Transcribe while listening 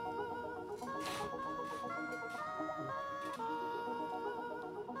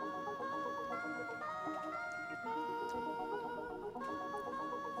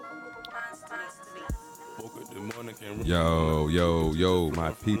Yo,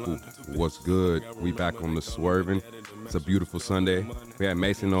 my people, what's good? We back on the Swerving. It's a beautiful Sunday. We had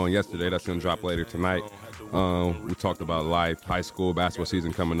Mason on yesterday. That's going to drop later tonight. We talked about life, high school basketball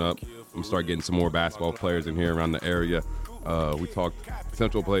season coming up. I'm going to start getting some more basketball players in here around the area. We talked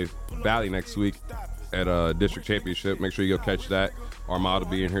Central plays Valley next week at a district championship. Make sure you go catch that. Armada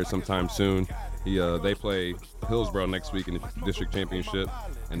will be in here sometime soon. They play Hillsborough next week in the district championship.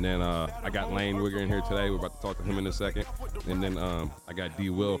 And then I got Lane Wigger in here today. We're about to talk to him in a second. And then I got D.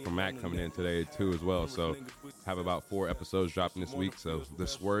 Will from Mac coming in today too as well. So have about 4 episodes dropping this week. So the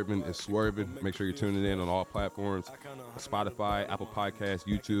Swerving is swerving. Make sure you're tuning in on all platforms. Spotify, Apple Podcasts,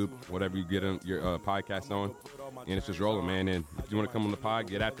 YouTube, whatever you get your podcast on. And it's just rolling, man. And if you want to come on the pod,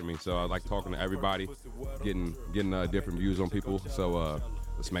 get after me. So I like talking to everybody, getting different views on people. So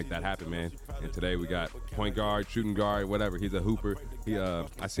let's make that happen, man. And today we got point guard, shooting guard, whatever. He's a hooper.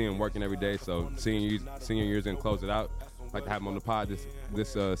 I see him working every day. So senior year's gonna close it out. I'd like to have him on the pod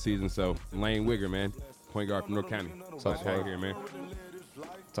this season. So Lane Wigger, man, point guard from North County. What's up, Glad to have you here, man.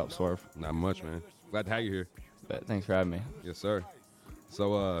 What's up, Swerve? Not much, man. Glad to have you here. Thanks for having me. Yes, sir.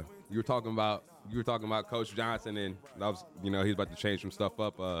 So you were talking about Coach Johnson, and that was he's about to change some stuff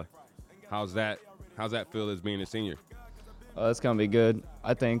up. How's that feel as being a senior? It's gonna be good.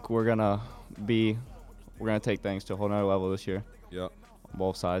 I think we're gonna take things to a whole nother level this year. Yep. On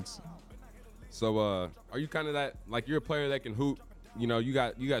both sides. So are you kind of that, like, you're a player that can hoop? You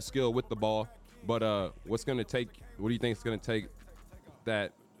got skill with the ball, but what do you think it's gonna take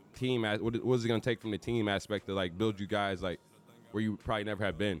that team? What is it gonna take from the team aspect to like build you guys like where you probably never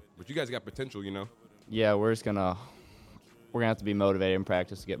have been? But you guys got potential, Yeah, we're gonna have to be motivated in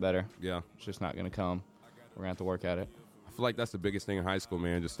practice to get better. Yeah. It's just not gonna come. We're gonna have to work at it. I feel like that's the biggest thing in high school,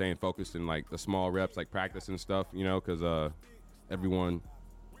 man. Just staying focused in like the small reps, like practice and stuff, because everyone's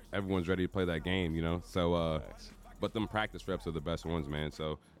ready to play that game, So, but them practice reps are the best ones, man.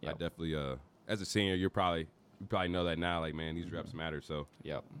 So Yep. I definitely, as a senior, you probably know that now. Like, man, these reps matter. So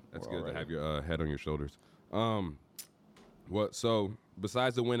Yep. that's We're all good to ready. have your head on your shoulders. So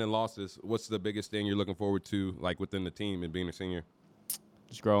besides the win and losses, what's the biggest thing you're looking forward to, like within the team and being a senior?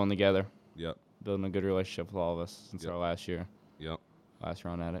 Just growing together. Yep. Building a good relationship with all of us since Yep. our last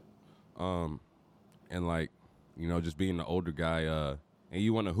run at it. And like, just being the older guy, and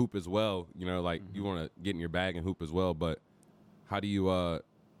you want to hoop as well, like you want to get in your bag and hoop as well. But how do you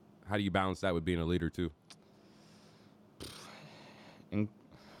balance that with being a leader too?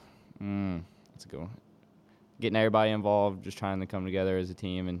 That's a good one. Getting everybody involved, just trying to come together as a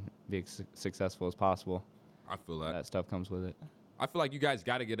team and be as successful as possible. I feel that. That stuff comes with it. I feel like you guys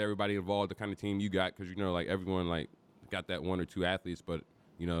got to get everybody involved, the kind of team you got, because like everyone like got that 1 or 2 athletes, but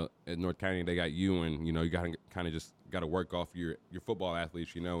at North County they got you, and you got to kind of just got to work off your football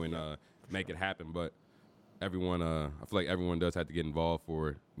athletes, and make it happen. But everyone, I feel like everyone does have to get involved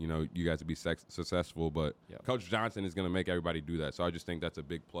for you guys to be successful. But Yep. Coach Johnson is going to make everybody do that, so I just think that's a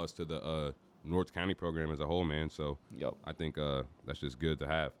big plus to the North County program as a whole, man. So Yep. I think that's just good to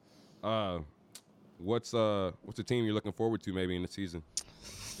have. What's a team you're looking forward to maybe in the season,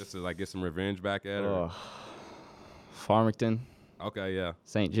 just to like get some revenge back at her? Farmington, Okay, yeah,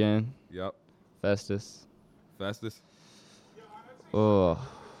 St. John, yep. Festus. Festus, Oh,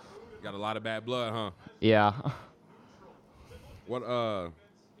 got a lot of bad blood, huh? yeah. What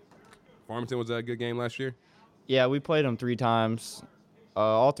Farmington, was that a good game last year? Yeah, we played them 3 times.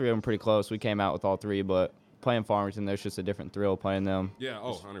 All 3 of them pretty close. We came out with all 3, but playing Farmington, there's just a different thrill playing them. Yeah,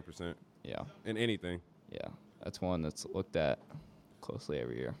 100%. Yeah, In anything. yeah. That's one that's looked at closely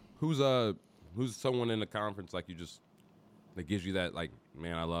every year. Who's someone in the conference like you just that gives you that like,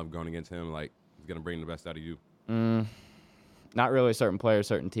 man, I love going against him, like he's gonna bring the best out of you? Not really a certain player,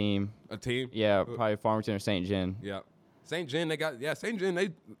 certain team. A team? Yeah, probably Farmington or St. John. Yeah. St. John, St.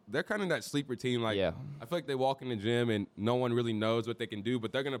 John, they're kind of that sleeper team. Like, Yeah. I feel like they walk in the gym and no one really knows what they can do,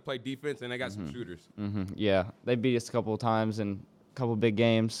 but they're gonna play defense and they got some shooters. Yeah, they beat us a couple of times in a couple of big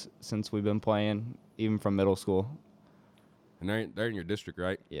games since we've been playing, even from middle school. And they're in your district,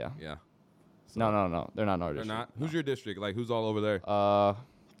 right? Yeah. Yeah. No. They're not in our They're district. not. Who's your district? Like, who's all over there?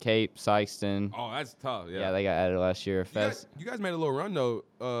 Cape, Sykeston. Oh, that's tough. Yeah. Yeah, they got added last year. You guys made a little run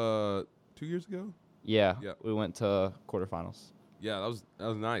though, 2 years ago. Yeah, Yeah. we went to quarterfinals. Yeah, that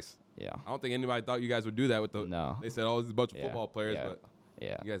was nice. Yeah. I don't think anybody thought you guys would do that with the. No. They said, "Oh, this is a bunch of Yeah, football players," yeah, but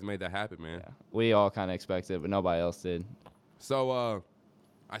Yeah. you guys made that happen, man. Yeah. We all kind of expected it, but nobody else did. So,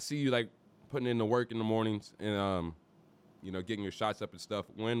 I see you like putting in the work in the mornings and getting your shots up and stuff.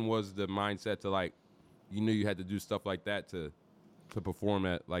 When was the mindset to like, you knew you had to do stuff like that to perform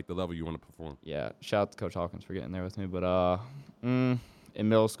at like the level you want to perform? Yeah, shout out to Coach Hawkins for getting there with me. But in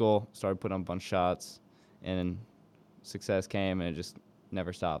middle school, started putting up a bunch of shots. and success came, and it just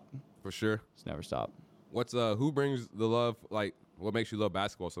never stopped. For sure. Just never stopped. What's who brings the love? Like, what makes you love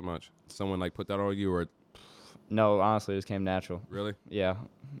basketball so much? Someone like put that on you, or No, honestly, it just came natural. really? Yeah,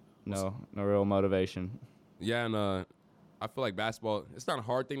 no real motivation. Yeah, and I feel like basketball. It's not a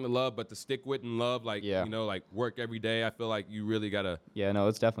hard thing to love, but to stick with and love, like Yeah. like work every day. I feel like you really gotta. Yeah, no,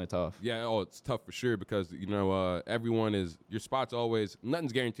 it's definitely tough. Yeah, oh, it's tough for sure because everyone is your spot's always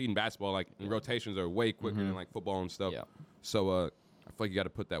nothing's guaranteed in basketball. Like and rotations are way quicker than like football and stuff. Yeah. So I feel like you got to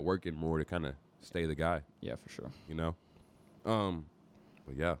put that work in more to kind of stay the guy. Yeah, for sure.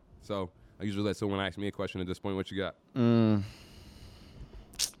 But yeah. So I usually let someone ask me a question at this point. What you got?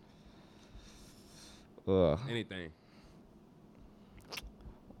 Anything.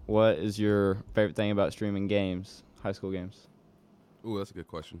 What is your favorite thing about streaming games, high school games? Ooh, that's a good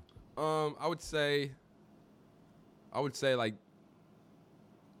question. I would say like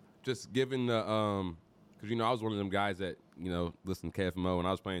just given the because I was one of them guys that listened to KFMO when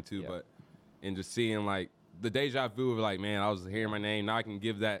I was playing too, Yeah. but and just seeing like the deja vu of like, man, I was hearing my name. Now I can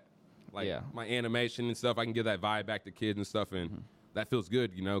give that like Yeah. my animation and stuff. I can give that vibe back to kids and stuff, and that feels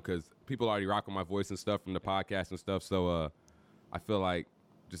good, because people already rock with my voice and stuff from the podcast and stuff. So I feel like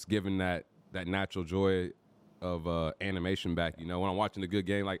just giving that natural joy of animation back. When I'm watching a good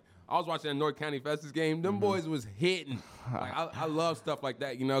game, like I was watching that North County Festus game, them boys was hitting. Like I love stuff like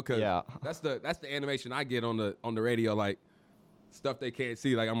that, because Yeah. that's the animation I get on the radio, like stuff they can't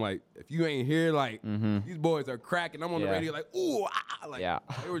see. Like I'm like, if you ain't here, like these boys are cracking. I'm on the Yeah. radio, like ooh, like Yeah.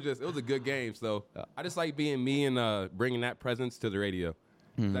 it was a good game. So Yeah. I just like being me and bringing that presence to the radio.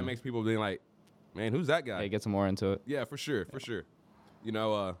 That makes people be like, man, who's that guy? Yeah, get some more into it. Yeah, for sure.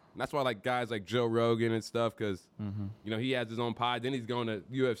 That's why I like guys like Joe Rogan and stuff, because he has his own pod. Then he's going to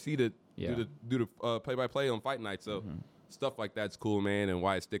UFC to Yeah. do the play-by-play on fight night. So stuff like that's cool, man, and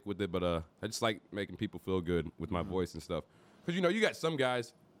why I stick with it. But I just like making people feel good with my voice and stuff. Because you got some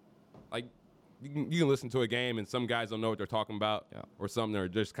guys like you can listen to a game and some guys don't know what they're talking about, Yeah. or something, or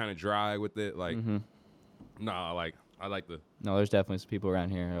just kind of dry with it. Like, nah, like I like the. No, there's definitely some people around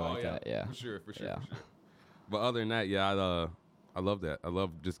here who are Oh like that. Yeah. for sure. Yeah. But other than that, yeah, I love that. I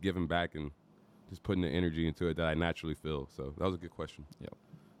love just giving back and just putting the energy into it that I naturally feel. So that was a good question. Yep.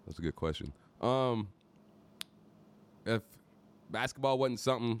 That's a good question. If basketball wasn't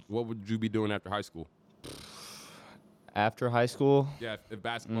something, what would you be doing after high school? After high school, Yeah, if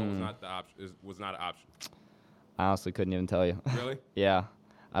basketball was not the option, was not an option. I honestly couldn't even tell you. Really? Yeah.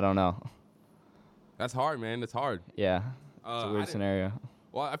 I don't know. That's hard, man. That's hard. Yeah. It's I a weird didn't- scenario.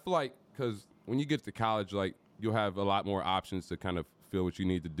 Well, I feel like because when you get to college, like you'll have a lot more options to kind of feel what you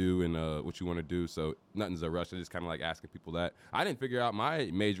need to do and what you want to do. So nothing's a rush. I just kind of like asking people that. I didn't figure out my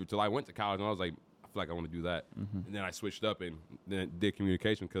major till I went to college, and I was like, I feel like I want to do that. And then I switched up and then did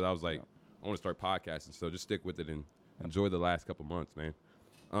communication because I was like, I want to start podcasting. So just stick with it and enjoy the last couple months,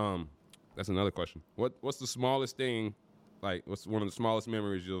 man. That's another question. What's the smallest thing? Like, what's one of the smallest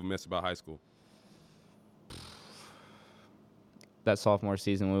memories you'll miss about high school? That sophomore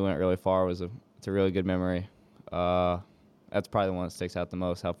season, we went really far. It's a really good memory. That's probably the one that sticks out the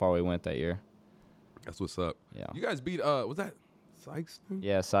most. How far we went that year. That's what's up. Yeah. You guys beat was that Sykes?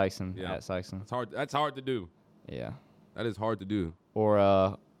 Yeah, Sykeston. Yeah. At Sykeston. That's hard. That's hard to do. Yeah. That is hard to do. Or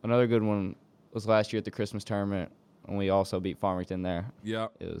another good one was last year at the Christmas tournament, and we also beat Farmington there. Yeah.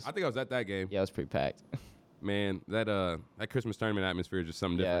 It was- I think I was at that game. Yeah, it was pretty packed. Man, that Christmas tournament atmosphere is just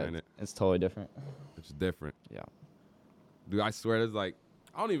something Yeah, different, isn't it? it's totally different. It's different. Yeah. Dude, I swear, it's like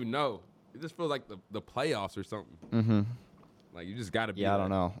I don't even know. It just feels like the playoffs or something. Mm-hmm. Like you just gotta be. Yeah, there. I don't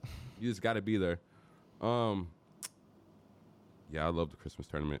know. You just gotta be there. Yeah, I love the Christmas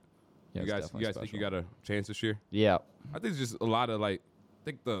tournament. Yeah, you it's guys definitely think special. you got a chance this year? Yeah. I think it's just a lot of like. I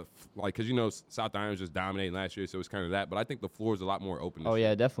think because South Iron was just dominating last year, so it's kind of that. But I think the floor is a lot more open. Oh this yeah,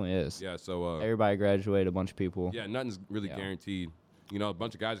 year. it definitely is. Yeah. So Everybody graduated, a bunch of people. yeah, nothing's really Yeah. guaranteed. A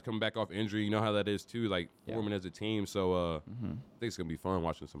bunch of guys are coming back off injury. You know how that is too. Like Yeah. forming as a team. So I think it's gonna be fun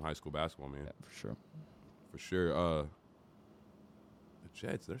watching some high school basketball, man. Yeah, for sure. For sure. The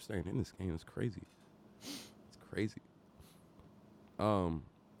Jets, they're staying in this game. It's crazy. It's crazy.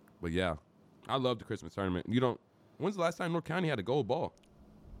 But yeah, I love the Christmas tournament. When's the last time North County had a gold ball?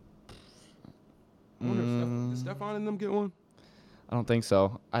 I wonder if did Stephon and them get one? I don't think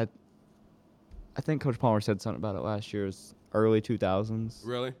so. I think Coach Palmer said something about it last year. It was early 2000s.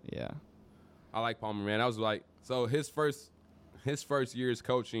 Really? Yeah. I like Palmer, man. I was like, so his first year's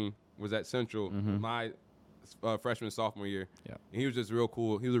coaching was at Central, my freshman sophomore year. Yeah. And he was just real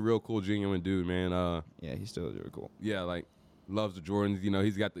cool. He was a real cool, genuine dude, man. Yeah, he still is really cool. Yeah, like loves the Jordans.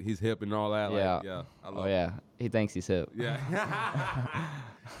 He's hip and all that. Yeah. Like, yeah. I love Oh yeah, he thinks he's hip. Yeah.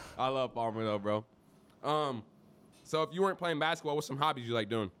 I love Palmer though, bro. So if you weren't playing basketball, what's some hobbies you like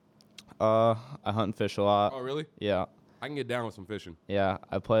doing? I hunt and fish a lot. Oh, really? Yeah. I can get down with some fishing. Yeah.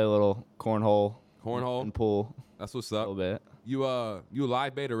 I play a little cornhole. Cornhole? And pool That's what's a up. little bit. You a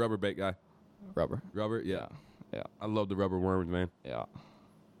live bait or rubber bait guy? Rubber. Rubber? Yeah. Yeah. I love the rubber worms, man. Yeah.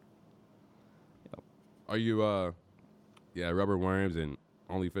 Are you rubber worms and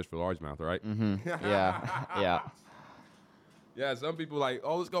only fish for largemouth, right? Mm-hmm. Yeah. Yeah. Yeah, some people like,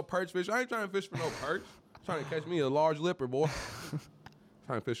 oh, let's go perch fish. I ain't trying to fish for no perch. I'm trying to catch me a large lipper, boy.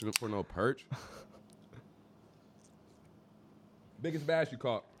 Trying to fish for no perch. Biggest bass you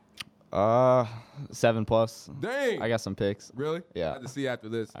caught? 7+. Dang. I got some pics. Really? Yeah. I have to see after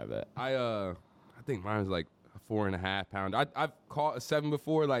this. I bet. I think mine was like a 4.5 pound. I've caught a 7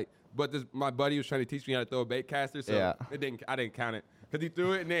 before, like, but my buddy was trying to teach me how to throw a bait caster, so Yeah. I didn't count it. Cause he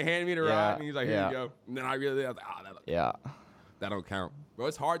threw it and then handed me the Yeah, rod and he's like, here yeah. you go. And then I was like, oh, Yeah. that don't count. Bro,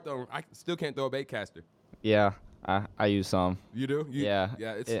 it's hard though. I still can't throw a bait caster. Yeah. I use some. You do? Yeah.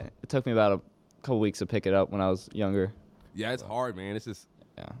 Yeah. It took me about a couple weeks to pick it up when I was younger. Yeah, it's hard, man. It's just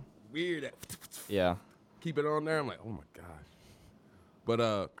Yeah. weird. Yeah. Keep it on there. I'm like, oh my gosh. But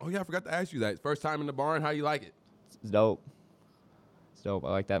oh yeah, I forgot to ask you that. First time in the barn, how you like it? It's dope. It's dope.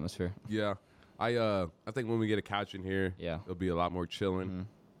 I like the atmosphere. Yeah. I think when we get a couch in here, Yeah. it'll be a lot more chilling.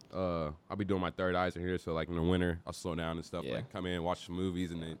 I'll be doing my third eyes in here, so like in the winter, I'll slow down and stuff. Yeah. Like come in, watch some movies,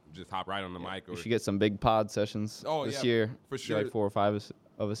 and then just hop right on the mic. Or We should get some big pod sessions this year. for Get sure. like 4 or 5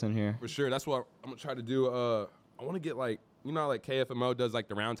 of us in here. For sure, that's what I'm gonna try to do. I want to get like like KFMO does like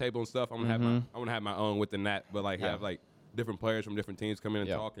the round table and stuff. I'm gonna have my own within that, but like Yeah. have like different players from different teams come in and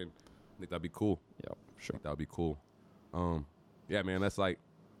Yeah. talk, and I think that'd be cool. Yeah, sure. That would be cool. Yeah, man, that's like,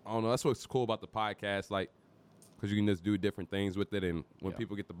 I don't know, that's what's cool about the podcast, like, because you can just do different things with it, and when Yeah.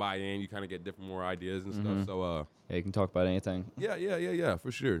 people get to buy in, you kind of get different more ideas and stuff. So, Yeah, you can talk about anything. yeah,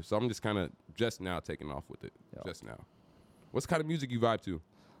 for sure. So I'm just kind of just now taking off with it, Yeah. just now. What's kind of music you vibe to?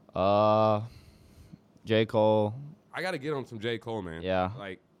 J. Cole. I got to get on some J. Cole, man. Yeah.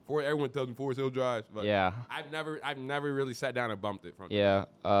 Like, everyone tells me Forest Hill Drive, but Yeah. I've never really sat down and bumped it from. Yeah.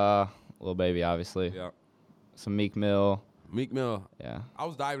 Lil Baby, obviously. Yeah. Some Meek Mill. Meek Mill. Yeah. I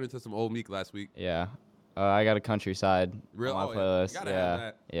was diving into some old Meek last week. Yeah. I got a countryside Real- on my oh, yeah. playlist. You gotta yeah. have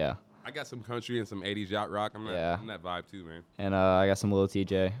that. Yeah. I got some country and some 80s yacht rock. I'm that vibe too, man. And I got some Lil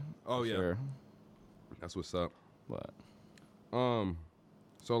TJ. Oh, for yeah. Sure. That's what's up. But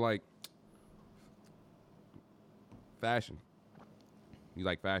So like fashion. You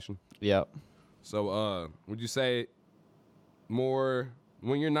like fashion? yep. So would you say more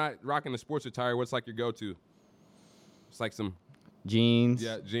when you're not rocking the sports attire, what's like your go-to? It's like some Jeans.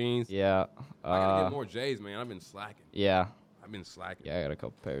 jeans. Yeah. I gotta get more J's, man. I've been slacking. Yeah. Yeah, I got a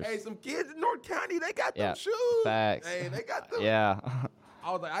couple pairs. Hey, some kids in North County, they got Yeah, them shoes. facts. Hey, they got them. Yeah.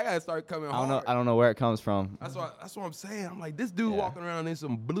 I was like, I gotta start coming I don't know. hard. I don't know where it comes from. That's what I'm saying. I'm like, this dude Yeah. walking around in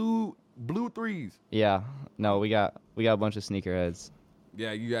some blue threes. Yeah. No, we got a bunch of sneakerheads.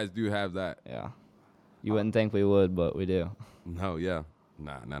 Yeah, you guys do have that. Yeah. You wouldn't think we would, but we do. No, yeah.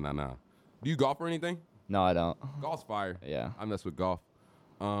 Nah. Do you golf or anything? No, I don't. Golf's fire. Yeah. I mess with golf.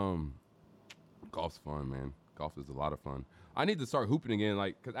 Golf's fun, man. Golf is a lot of fun. I need to start hooping again,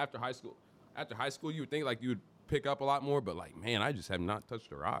 like, cause after high school, you would think like you would pick up a lot more, but like, man, I just have not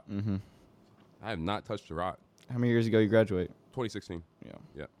touched a rock. Mm-hmm. I have not touched a rock. How many years ago you graduate? 2016.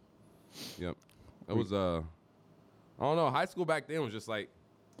 Yeah. Yep. It was I don't know. High school back then was just like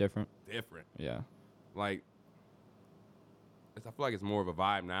Different. different. Yeah. Like, I feel like it's more of a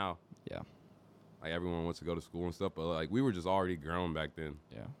vibe now. Yeah. Like everyone wants to go to school and stuff, but like we were just already grown back then.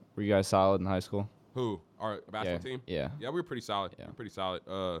 Yeah. Were you guys solid in high school? Who? Our basketball team? Yeah. Yeah, we were pretty solid. Yeah. We were pretty solid.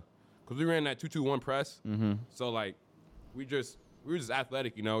 Cause we ran that 2-2-1 press. Mm-hmm. So like, we were just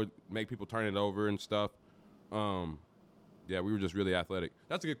athletic, make people turn it over and stuff. Yeah, we were just really athletic.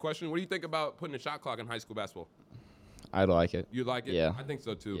 That's a good question. What do you think about putting a shot clock in high school basketball? I'd like it. You like it? Yeah. I think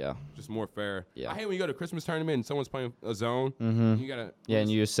so too. Yeah. Just more fair. Yeah. I hate when you go to Christmas tournament and someone's playing a zone. Mm-hmm. You gotta. Yeah, and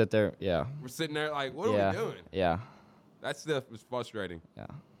you just sit there. Yeah. We're sitting there like, what yeah. are we doing? Yeah. That stuff is frustrating. Yeah.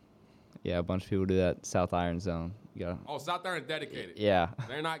 Yeah, a bunch of people do that South Iron Zone. You gotta. Oh, South Iron dedicated. Yeah.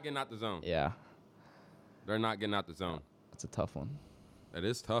 They're not getting out the zone. Yeah. They're not getting out the zone. That's a tough one. That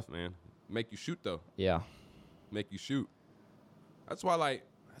is tough, man. Make you shoot though. Yeah. Make you shoot. That's why, like,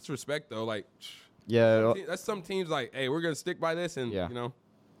 that's respect though. Like, Yeah. that's some teams like, hey, we're gonna stick by this, and Yeah.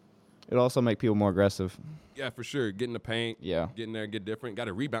 It'll also make people more aggressive. Yeah, for sure. Get in the paint. Yeah. Get in there, get different. Got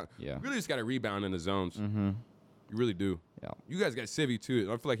to rebound. Yeah. You really just got to rebound in the zones. Mm-hmm. You really do. Yeah. You guys got Civvy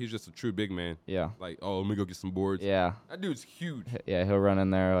too. I feel like he's just a true big man. Yeah. Like, oh, let me go get some boards. Yeah. That dude's huge. Yeah, he'll run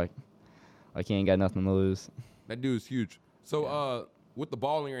in there like he ain't got nothing to lose. That dude's huge. So, with the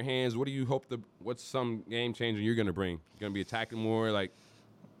ball in your hands, what do you hope what's some game changer you're gonna bring? You're gonna be attacking more, like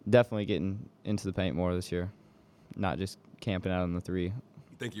Definitely getting into the paint more this year, not just camping out on the three.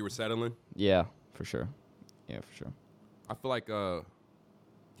 you think you were settling? Yeah, for sure. Yeah, for sure. I feel like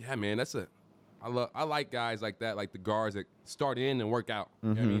yeah, man, I like guys like that, like the guards that start in and work out. You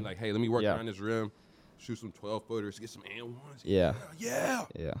know what I mean? Like, hey, let me work Yeah. around this rim, shoot some 12-footers, get some and ones. Yeah. Yeah.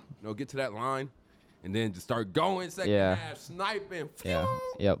 Yeah. You know, get to that line and then just start going second Yeah. half, sniping. Yeah.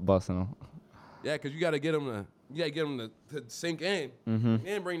 Yep. Busting them. Yeah, because you got to get them to sink in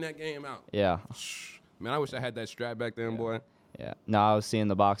and bring that game out. Yeah. Man, I wish I had that strap back then, boy. Yeah. No, I was seeing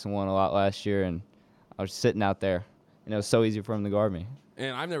the boxing one a lot last year, and I was sitting out there, and it was so easy for him to guard me.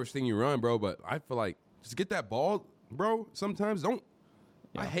 And I've never seen you run, bro, but I feel like just get that ball, bro. Sometimes don't.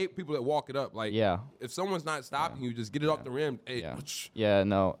 I hate people that walk it up. Like, Yeah. if someone's not stopping you, just get it off the rim. Hey, Yeah. Yeah.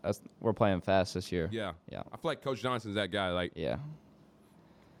 No, we're playing fast this year. yeah. Yeah. I feel like Coach Johnson's that guy. Like, Yeah.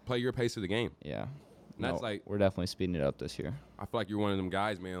 play your pace of the game. Yeah. And that's like, we're definitely speeding it up this year. I feel like you're one of them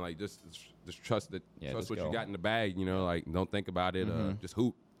guys, man. Like, just trust that. Yeah, trust just what you go. got in the bag. You know, like, don't think about it. Just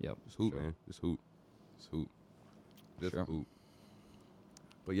hoop. Yep. Just hoop, Sure. man. Just hoop. Just hoop. Just Sure. hoop.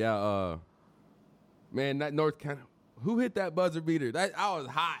 But yeah, man, that North Carolina, who hit that buzzer beater? I was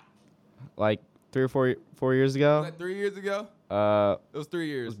hot. Like 3 or 4 years ago, Was that 3 years ago? It was 3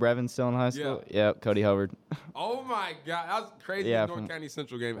 years. was Brevin still in high school? Yeah. Cody Hubbard. Oh my God, that was crazy. Yeah, North from- County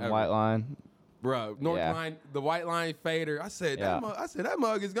Central game from ever. White Line. Bro, North Yeah. Line, the white line fader. I said, Yeah. that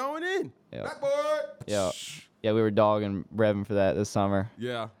mug is going in. Yeah. Backboard. Yeah. Yeah, we were dogging Brevin for that this summer.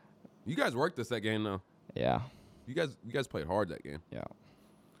 Yeah. You guys worked us that game though. Yeah. You guys played hard that game. Yeah.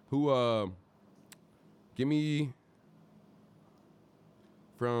 Who give me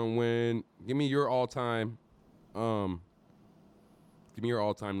your all-time North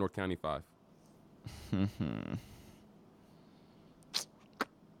County 5.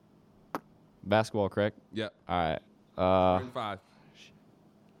 Basketball, correct? Yeah. All right. 5.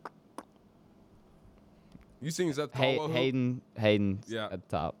 You seen Seth Caldwell hoop? Hayden's Yeah. at the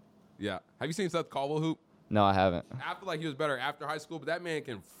top. Yeah. Have you seen Seth Caldwell hoop? No, I haven't. I feel like he was better after high school, but that man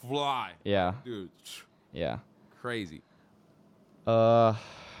can fly. Yeah. Dude, Yeah. crazy.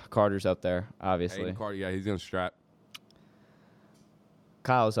 Carter's up there, obviously. Hayden Carter, yeah, he's gonna strap.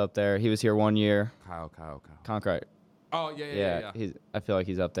 Kyle's up there. He was here 1 year. Kyle. Concrete. Oh, yeah. I feel like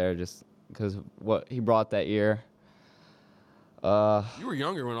he's up there just because what he brought that year. You were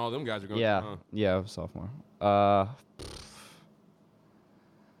younger when all them guys were going. Yeah. Yeah, I was sophomore.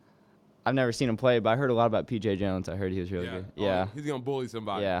 I've never seen him play, but I heard a lot about PJ Jones. I heard he was really good. Oh, Yeah. he's gonna bully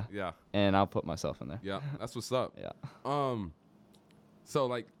somebody. Yeah. Yeah. And I'll put myself in there. Yeah. That's what's up. Yeah. So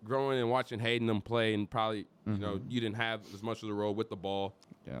like growing and watching Hayden them play, and probably you know you didn't have as much of the role with the ball.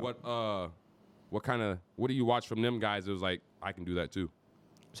 Yeah. What do you watch from them guys? It was like I can do that too.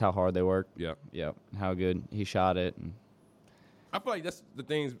 Just how hard they work. Yeah. Yeah. And how good he shot it. And I feel like that's the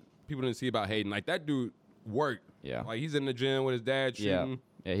things people didn't see about Hayden. Like that dude worked. Yeah. Like he's in the gym with his dad yeah. shooting.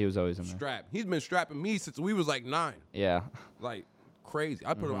 Yeah, he was always in there. Strap. He's been strapping me since we was like 9. Yeah. Like crazy.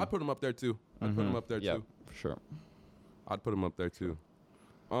 I put him up there too. I'd put him up there Yeah, too. for sure. I'd put him up there too.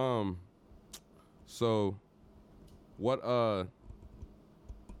 So what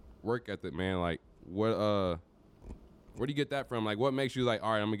work ethic, man? Like what where do you get that from? Like what makes you like,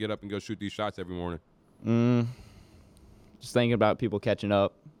 all right, I'm gonna get up and go shoot these shots every morning? Just thinking about people catching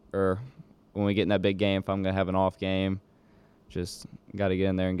up, or when we get in that big game, if I'm gonna have an off game, just got to get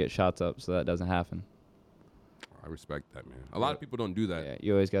in there and get shots up so that doesn't happen. I respect that, man. A lot of people don't do that. Yeah,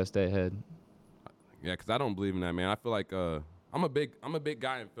 you always gotta stay ahead. Yeah, because I don't believe in that, man. I feel like I'm a big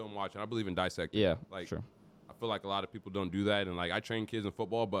guy in film watching. I believe in dissecting. Yeah, like sure. I feel like a lot of people don't do that, and like I train kids in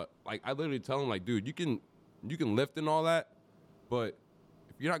football, but like I literally tell them like, dude, you can lift and all that, but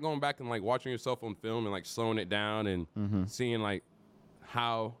if you're not going back and like watching yourself on film and like slowing it down and seeing like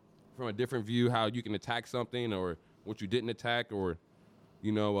how from a different view how you can attack something or what you didn't attack, or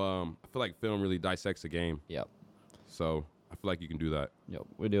you know, I feel like film really dissects the game. Yep. So I feel like you can do that. Yep.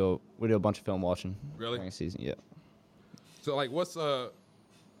 We do a bunch of film watching. Really? During the season. Yeah. So like,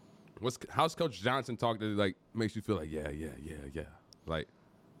 how's Coach Johnson talk that like makes you feel like yeah, like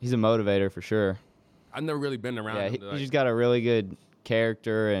He's a motivator for sure. I've never really been around Yeah, him. he's just got a really good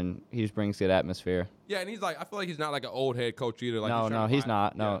character, and he just brings good atmosphere. Yeah, and he's like, I feel like he's not like an old head coach either. Like No, trying to he's vibe.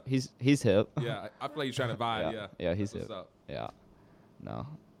 not. No, he's hip. Yeah, I feel like he's trying to vibe. Yeah, Yeah, he's That's hip. what's up. Yeah. No.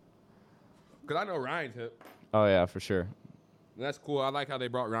 Cause I know Ryan's hip. Oh yeah, for sure. And that's cool. I like how they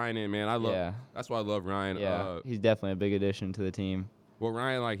brought Ryan in, man. Yeah. That's why I love Ryan. Yeah, he's definitely a big addition to the team. Well,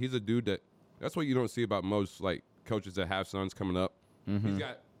 Ryan, like, he's a dude that's what you don't see about most like coaches that have sons coming up. He's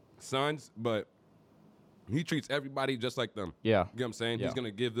got sons, but He treats everybody just like them. Yeah. You know what I'm saying? Yeah. He's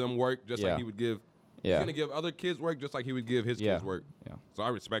gonna give them work just Yeah. like he would give. Yeah. He's gonna give other kids work just like he would give his Yeah. kids work. Yeah. So I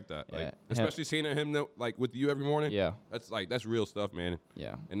respect that. Yeah. Like, especially seeing him like with you every morning. Yeah. That's real stuff, man.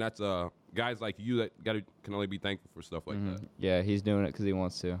 Yeah. And that's guys like you that can only be thankful for stuff like that. Yeah, he's doing it because he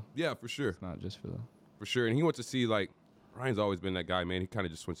wants to. Yeah, for sure. Not just for the. For sure. And he wants to see, like, Ryan's always been that guy, man. He kind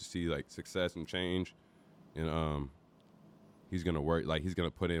of just wants to see, like, success and change. And he's going to work, like, he's going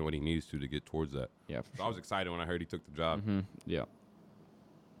to put in what he needs to get towards that. Yeah, for So I was excited when I heard he took the job. Yeah. I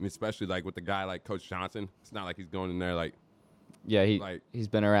mean, especially, like, with the guy like Coach Johnson. It's not like he's going in there, like, Yeah, Like- he's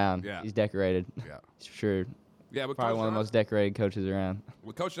been around. Yeah. He's decorated. yeah. He's for sure. Yeah, but Probably Coach one of the most decorated coaches around.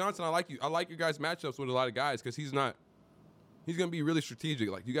 with Coach Johnson, I like your guys' matchups with a lot of guys because he's going to be really strategic.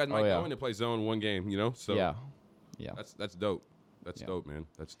 Like, you guys might yeah. go in and play zone one game, you know? So Yeah. Yeah. that's dope. That's Yeah. dope, man.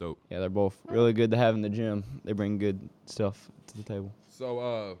 That's dope. Yeah, they're both really good to have in the gym. They bring good stuff to the table.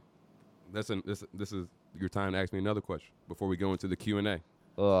 So this is your time to ask me another question before we go into the Q&A.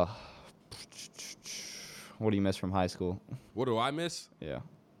 Ugh. What do you miss from high school? What do I miss? Yeah.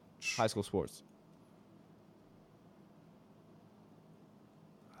 High school sports.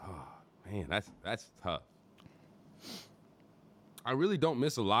 Man, that's tough. I really don't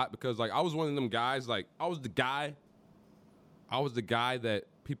miss a lot because like I was one of them guys, like I was the guy that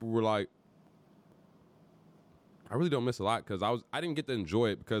people were like, I really don't miss a lot because I didn't get to enjoy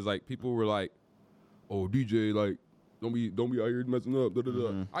it because like people were like, oh DJ, like don't be out here messing up. Da, da,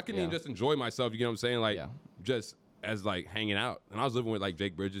 da. I couldn't even just enjoy myself, you know what I'm saying? Like Yeah. just as like hanging out. And I was living with like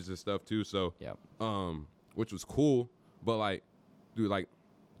Jake Bridges and stuff too, so Yeah. which was cool. But like, dude, like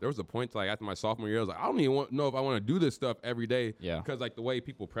there was a point to, like after my sophomore year, I was like, I don't even know if I want to do this stuff every day. Yeah. Because like the way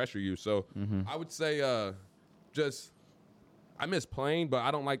people pressure you. So I would say just I miss playing, but I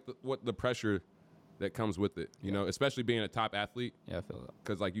don't like what the pressure that comes with it. You know, especially being a top athlete. Yeah, I feel that.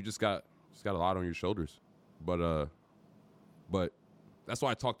 Because like you just got a lot on your shoulders. But that's why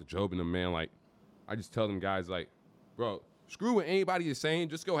I talk to Job and them, man. Like I just tell them guys like, bro, screw what anybody is saying.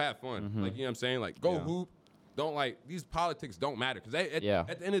 Just go have fun. Like, you know what I'm saying? Like go hoop. Don't like these politics don't matter because at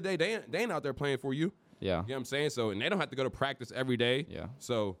the end of the day they ain't out there playing for you. Yeah. You know what I'm saying? So and they don't have to go to practice every day. Yeah.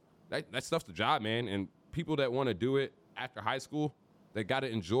 So that stuff's the job, man. And people that want to do it after high school, they got to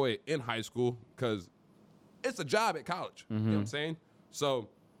enjoy it in high school because it's a job at college. You know what I'm saying? So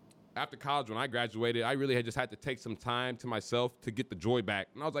after college, when I graduated, I really had to take some time to myself to get the joy back.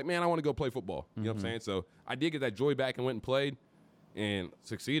 And I was like, man, I want to go play football. You know what I'm saying? So I did get that joy back and went and played and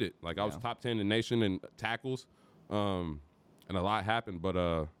succeeded. Like I was top 10 in the nation in tackles, and a lot happened.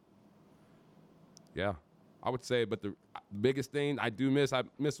 But yeah, I would say. But the biggest thing I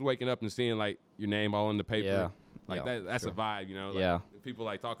miss waking up and seeing like your name all in the paper. Yeah. Like Yeah, that's a vibe, you know. Like, Yeah. People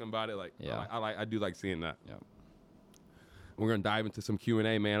like talking about it. Like Yeah. I do like seeing that. Yeah. We're gonna dive into some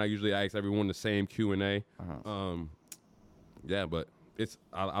Q&A, man. I usually ask everyone the same Q&A. Yeah, but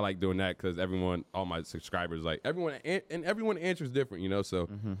I like doing that because all my subscribers, like everyone answers different, you know. So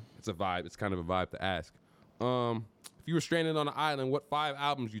it's a vibe. It's kind of a vibe to ask. If you were stranded on an island, what 5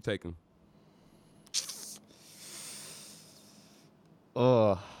 albums you taking?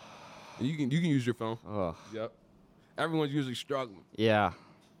 Ugh. And you can use your phone. Ugh. Yep. Everyone's usually struggling. Yeah.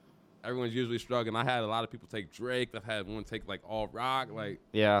 Everyone's usually struggling. I had a lot of people take Drake. I've had one take like all rock. Like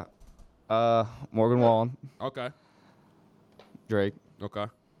Yeah. Morgan Wallen, okay, Drake, okay,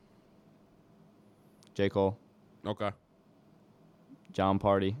 J. Cole, okay. John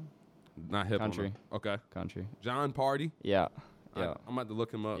Party, Not hip Country. Okay. country. John Party. Yeah. Yeah. I'm about to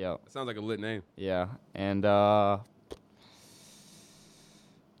look him up. Yeah. It sounds like a lit name. Yeah. And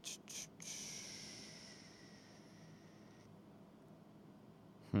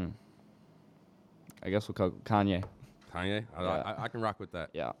I guess we'll call Kanye. Kanye. Yeah. I can rock with that.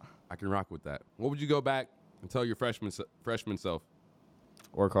 Yeah. I can rock with that. What would you go back and tell your freshman self?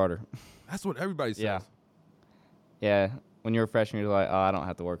 Work harder. That's what everybody says. Yeah. Yeah. When you're a freshman, you're like, oh, I don't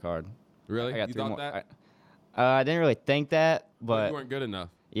have to work hard. Really? I got You 3 thought more. that? I didn't really think that, But but you weren't good enough.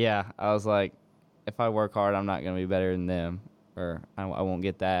 yeah, I was like, if I work hard, I'm not gonna be better than them, or I won't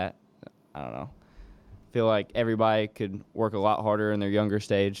get that. I don't know. Feel like everybody could work a lot harder in their younger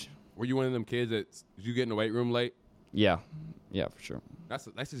stage. Were you one of them kids that did you get in the weight room late? Yeah, yeah, for sure. That's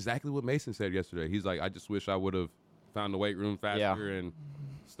exactly what Mason said yesterday. He's like, I just wish I would have found the weight room faster and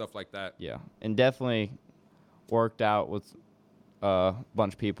stuff like that. Yeah, and definitely worked out with a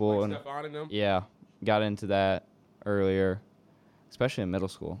bunch of people, Like and Stephon and them? yeah, got into that earlier, especially in middle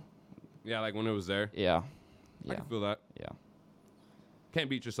school. Yeah, like when it was there. Yeah, I yeah, can feel that. yeah, Can't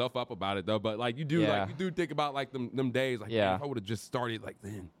beat yourself up about it though, but like you do, Yeah. think about like them days. Like, Yeah. man, if I would have just started like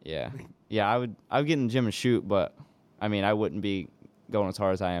then. yeah, yeah. I would get in the gym and shoot, but I mean, I wouldn't be going as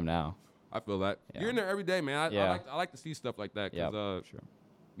hard as I am now. I feel that. Yeah. You're in there every day, man. Yeah. I like to see stuff like that Yeah, because sure.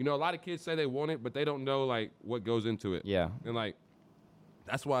 you know, a lot of kids say they want it, but they don't know like what goes into it. Yeah. And like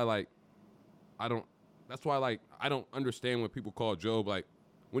that's why like I don't understand when people call Job like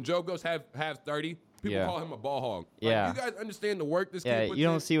when Job goes have 30, people Yeah. call him a ball hog. Like, Yeah. you guys understand the work this Yeah, kid puts you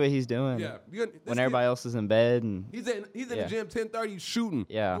don't in? see what he's doing. Yeah. When everybody else is in bed and He's in Yeah. the gym 10:30 shooting.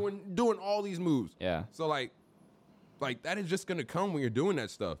 Yeah. Doing all these moves. yeah, So like that is just gonna come when you're doing that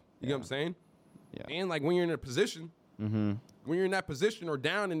stuff. You know what I'm saying? Yeah. And like when you're in a position, when you're in that position or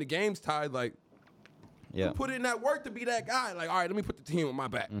down and the game's tied, like yeah, put in that work to be that guy. Like, all right, let me put the team on my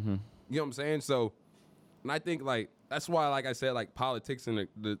back. You know what I'm saying? So, and I think like that's why, like I said, like politics in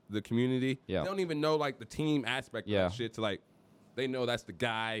the community, Yeah. they don't even know like the team aspect of Yeah. that shit. To like, they know that's the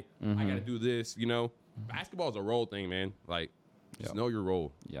guy. I got to do this. You know, basketball is a role thing, man. Like, just Yeah. know your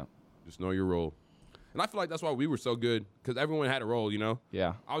role. yeah, Just know your role. And I feel like that's why we were so good because everyone had a role. You know,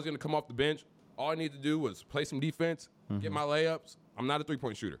 yeah, I was gonna come off the bench. All I needed to do was play some defense, get my layups. I'm not a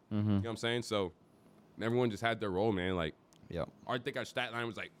 3-point shooter. You know what I'm saying? So everyone just had their role, man. Like, yeah, I think our stat line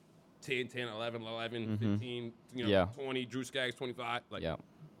was like 10, 10, 11, 11, 15, you know, Yeah. 20, Drew Skaggs, 25. Like, yeah.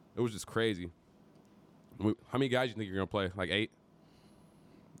 it was just crazy. How many guys you think you're going to play? Like 8?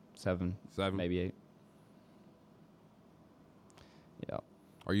 7, 7? maybe 8. Yeah,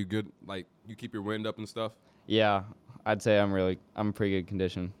 Are you good? Like, you keep your wind up and stuff? yeah. I'd say I'm in pretty good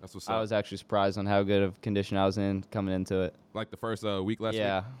condition. That's what's I up. was actually surprised on how good of condition I was in coming into it. Like the first week last week?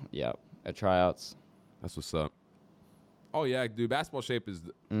 Yeah, yeah. At tryouts. That's what's up. Oh, yeah, dude. Basketball shape is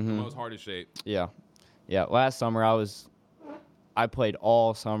the most hardest shape. Yeah, yeah. Last summer I played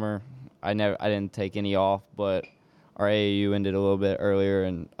all summer. I didn't take any off, but our AAU ended a little bit earlier,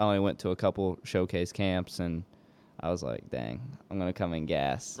 and I only went to a couple showcase camps, and I was like, dang, I'm gonna come in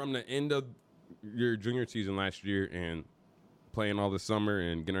gas. From the end of your junior season last year and playing all this summer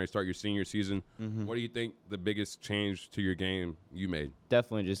and getting ready to start your senior season, what do you think the biggest change to your game you made?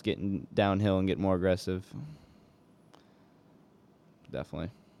 Definitely just getting downhill and getting more aggressive.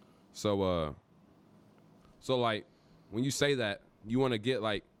 Definitely. So like when you say that, you want to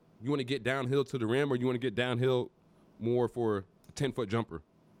get downhill to the rim, or you want to get downhill more for a 10-foot jumper?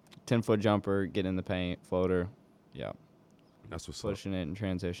 10-foot jumper, get in the paint, floater. Yeah. That's what's up. Pushing it in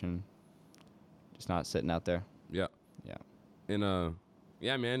transition. Just not sitting out there. Yeah. Yeah. And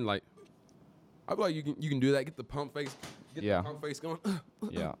yeah, man, like I feel like you can do that. Get the pump face. Get Yeah. the pump face going.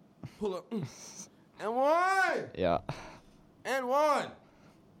 Yeah. Pull up. And one. Yeah. And one.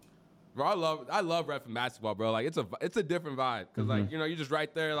 Bro, I love reffing basketball, bro. Like it's a different vibe because like you know you're just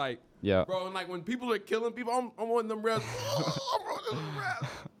right there, like Yeah. bro. And like when people are killing people, I'm one of them refs. I'm one of them refs.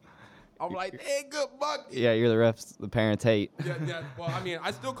 I'm like, hey, good bucket. Yeah, you're the refs the parents hate. Yeah. Well, I mean, I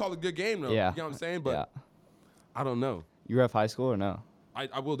still call it a good game though. Yeah. You know what I'm saying? But Yeah. I don't know. You ref high school or no?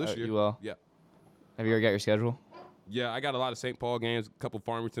 I will this year. You will? Yeah. Have you ever got your schedule? Yeah, I got a lot of St. Paul games, a couple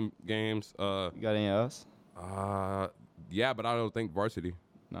Farmington games. You got any of us? Yeah, but I don't think varsity.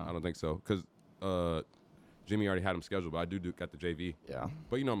 No. I don't think so because Jimmy already had him scheduled, but I do got the JV. Yeah.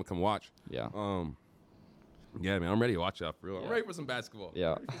 But you know I'm gonna come watch. Yeah. Yeah, man, I'm ready to watch out for real. I'm Yeah. ready for some basketball.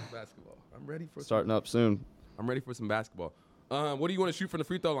 Yeah. I'm ready for some basketball. I'm ready for Starting up soon. I'm ready for some basketball. What do you want to shoot from the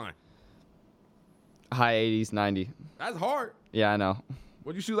free throw line? High 80s, 90. That's hard. Yeah, I know.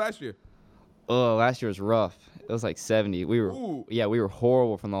 What did you shoot last year? Oh, last year was rough. It was like 70. We were Ooh. we were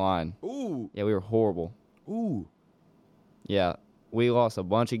horrible from the line. Ooh. Yeah, we were horrible. Ooh. Yeah. We lost a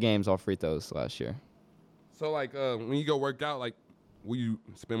bunch of games off free throws last year. So like when you go work out, like will you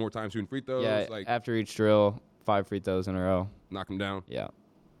spend more time shooting free throws? Yeah, Like after each drill, 5 free throws in a row. knock them down. Yeah.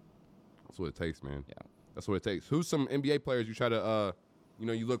 That's what it takes, man. Yeah. That's what it takes. Who's some NBA players you try to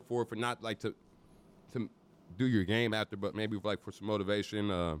you look for not like to do your game after, but maybe like for some motivation,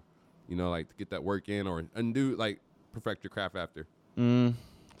 like to get that work in or undo like perfect your craft after? Some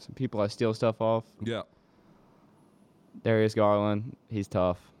people I steal stuff off. Yeah. Darius Garland, he's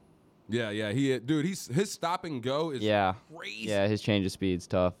tough. Yeah. His stop and go is Yeah. crazy. Yeah, his change of speed's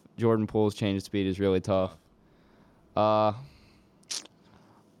tough. Jordan Poole's change of speed is really tough. I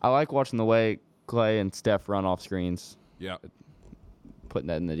like watching the way Clay and Steph run off screens, Yeah. putting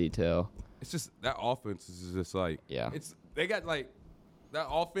that in the detail. It's just that offense is just like they got like that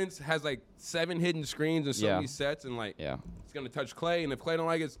offense has like 7 hidden screens and so Yeah. many sets and like Yeah. it's gonna touch Clay and if Clay don't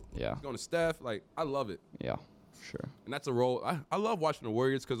like it, Yeah. it's going to Steph. Like I love it. Yeah. Sure. And that's a role. I love watching the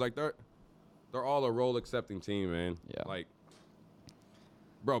Warriors because like they're all a role accepting team, man. Yeah. Like,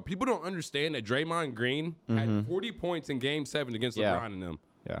 bro, people don't understand that Draymond Green had 40 points in Game 7 against Yeah. LeBron and them.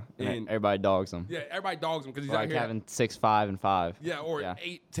 Yeah. And- And everybody dogs him. Yeah, everybody dogs him because he's Like out here having 6, 5, and 5. Yeah, or Yeah.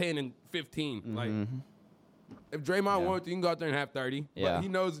 8, 10, and 15. Like, If Draymond Yeah. wanted to, you can go out there and have 30. Yeah. But he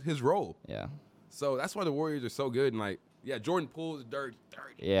knows his role. Yeah. So that's why the Warriors are so good. And, like, yeah, Jordan Poole is dirty.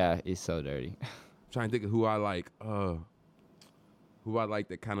 Yeah, he's so dirty. Trying to think of who I like. Who I like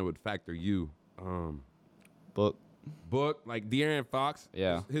that kind of would factor you. Book. Book, like De'Aaron Fox.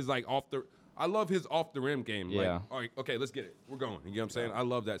 Yeah. His like I love his off the rim game. Yeah. Like, all right, okay, let's get it. We're going. You know what I'm saying? I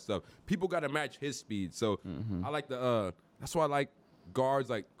love that stuff. People got to match his speed. So I like that's why I like guards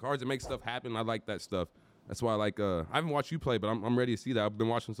that make stuff happen. I like that stuff. That's why I like I haven't watched you play, but I'm ready to see that. I've been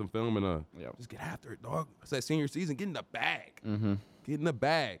watching some film and Yep. just get after it, dog. It's that senior season. Get in the bag. Mm-hmm. Get in the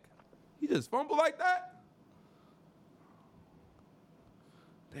bag. He just fumbled like that?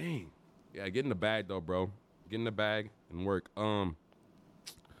 Dang. Yeah, get in the bag though, bro. Get in the bag and work. I'm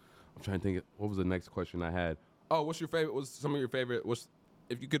trying to think. What was the next question I had? Oh, what's your favorite? What's some of your favorite?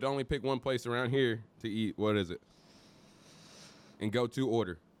 If you could only pick one place around here to eat? What is it? And go to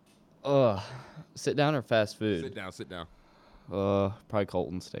order. Sit down or fast food? Sit down. Probably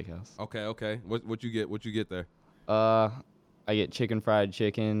Colton Steakhouse. Okay. What you get? What you get there? I get fried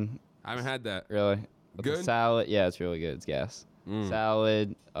chicken. I haven't had that. Really? With the Good? salad. Yeah, it's really good. It's gas.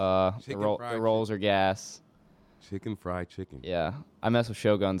 Salad. Chicken The fried rolls are gas. Chicken fried chicken. Yeah. I mess with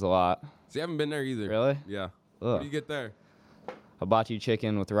Shoguns a lot. See, I haven't been there either. Really? Yeah. Ugh. What do you get there? Hibachi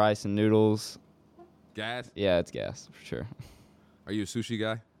chicken with rice and noodles. Gas? Yeah, it's gas for sure. Are you a sushi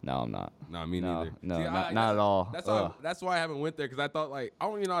guy? No, I'm not. No, me No, neither. no, See, not at all. That's why I haven't went there because I thought like I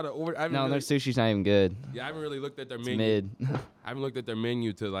don't even know how to order. I haven't No, really, their sushi's not even good. yeah, I haven't really looked at their It's menu. mid. I haven't looked at their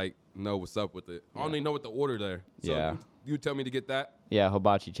menu to like know what's up with it. I only know what to order there. So Yeah. you tell me to get that, Yeah,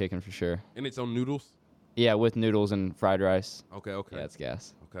 hibachi chicken for sure. and it's on noodles. Yeah, with noodles and fried rice. Okay. Yeah, it's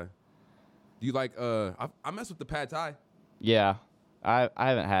gas. Okay. Do you like I mess with the pad thai. Yeah, I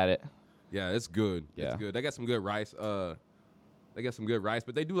haven't had it. Yeah, it's good. Yeah. It's good. They got some good rice. They got some good rice,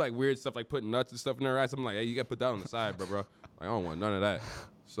 but they do like weird stuff like putting nuts and stuff in their rice. I'm like, hey, you gotta put that on the side, bro. Like, I don't want none of that.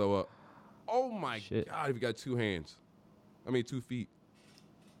 So, oh my Shit. God, if you got 2 hands, 2 feet.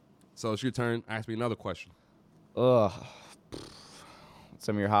 So it's your turn. Ask me another question. Ugh.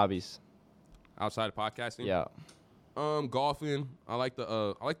 Some of your hobbies. Outside of podcasting, Yeah. golfing. I like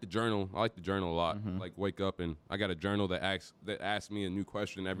the journal. I like the journal a lot. Mm-hmm. Like wake up and I got a journal that asks me a new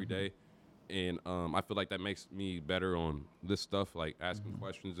question every Mm-hmm. day. And I feel like that makes me better on this stuff, like asking Mm-hmm.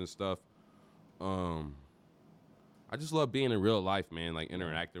 questions and stuff. I just love being in real life, man, like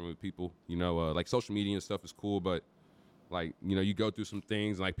interacting with people. You know, like social media and stuff is cool, but like, you know, you go through some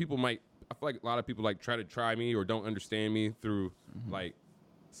things. Like I feel like a lot of people like try me or don't understand me through like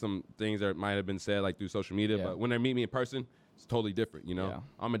some things that might have been said like through social media. Yeah. But when they meet me in person, it's totally different, you know? Yeah.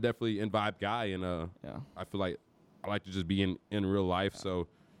 I'm a definitely in vibe guy, and Yeah. I feel like I like to just be in real life. So,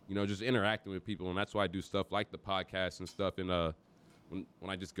 you know, just interacting with people, and that's why I do stuff like the podcast and stuff. And when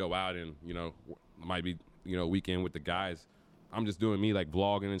I just go out and, you know, might be, you know, weekend with the guys, I'm just doing me, like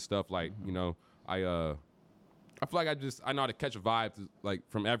vlogging and stuff. Like, you know, I feel like I know how to catch a vibe like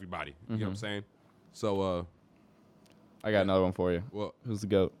from everybody. You know what I'm saying? So, I got another one for you. well, Who's the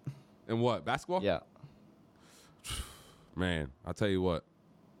GOAT? and what, basketball? Yeah. Man, I'll tell you what.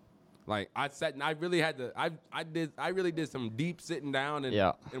 Like I sat and I really had to. I really did some deep sitting down and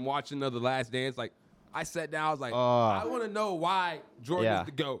Yeah. and watching of The Last Dance. Like I sat down. I was like, Oh. I want to know why Jordan Yeah. is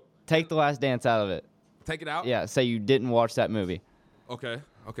the GOAT. Take The Last Dance out of it. Take it out. Yeah, say you didn't watch that movie. Okay.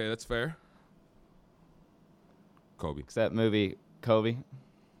 Okay, that's fair. Kobe. 'Cause that movie, Kobe,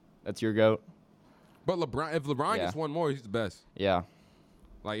 that's your GOAT. But LeBron, if LeBron Yeah. gets one more, he's the best. Yeah.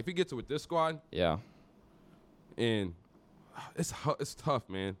 Like if he gets it with this squad, Yeah. and it's tough,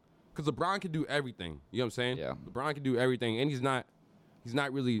 man. Because LeBron can do everything. You know what I'm saying? Yeah. LeBron can do everything, and he's not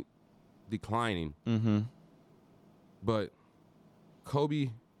really declining. Mm-hmm. But Kobe,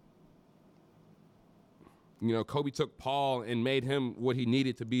 you know, Kobe took Paul and made him what he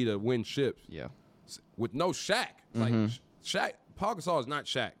needed to be to win ships Yeah. with no Shaq. Like Shaq, Paul Gasol is not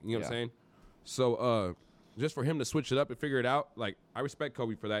Shaq. You know what I'm Yeah. saying? So just for him to switch it up and figure it out, like I respect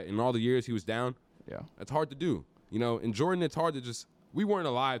Kobe for that. In all the years he was down, Yeah. it's hard to do. You know, and Jordan, it's hard to just. We weren't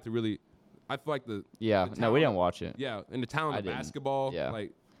alive to really. I feel like Yeah. the No, we talent- didn't watch it. Yeah, and the talent I of didn't. basketball, Yeah.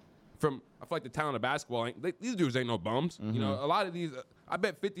 like I feel like the talent of basketball these dudes ain't no bums. You know, Mm-hmm. a lot of these, I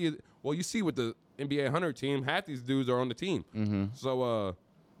bet 50. Well, you see with the NBA 100 team, half these dudes are on the team. Mm-hmm. So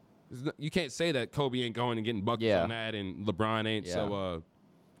you can't say that Kobe ain't going and getting buckets Yeah. on that, and LeBron ain't. Yeah. So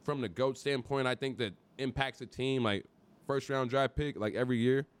from the GOAT standpoint, I think that impacts a team like first round draft pick like every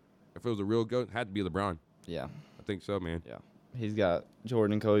year. If it was a real GOAT, it had to be LeBron. Yeah. I think so, man. Yeah. He's got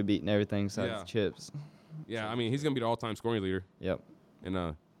Jordan and Kobe beating everything besides Yeah. the chips. Yeah, I mean he's gonna be the all-time scoring leader, Yep.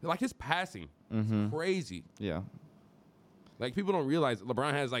 and like his passing, Mm-hmm. is crazy. Yeah. Like people don't realize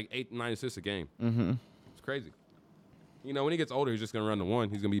LeBron has like 8-9 assists a game. Mm-hmm. It's crazy. You know, when he gets older, he's just gonna run the one.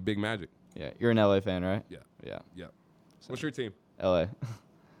 He's gonna be Big Magic. Yeah, you're an LA fan, right? Yeah. Yeah, Yeah. What's your team? LA.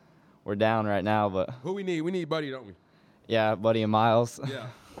 We're down right now, but Who we need? We need Buddy, don't we? yeah, Buddy and Miles. Yeah.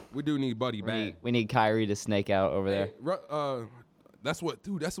 We do need Buddy we, bad. need, we need Kyrie to snake out over there. That's what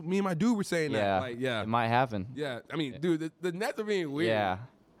me and my dude were saying. Yeah, That. Like, yeah. it might happen. Yeah. I mean, dude, the Nets are being weird. Yeah,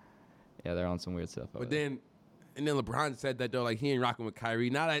 they're on some weird stuff. But then LeBron said that though, like he ain't rocking with Kyrie.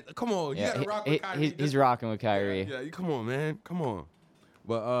 Now that come on, you gotta rock with Kyrie. He's rocking with Kyrie. Yeah, come on, man, come on.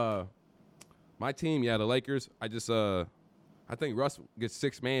 But my team, the Lakers. I think Russ gets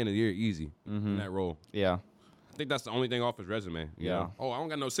 6 man a year easy in that role. Yeah. I think that's the only thing off his resume. You know? Oh, I don't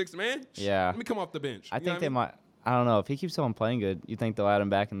got no 6 man. Yeah. Let me come off the bench. I think they might. I don't know if he keeps on playing good. You think they'll add him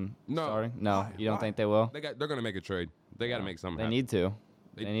back and starting? No, you don't think they will? They're gonna make a trade. They got to make something. They happen. need to.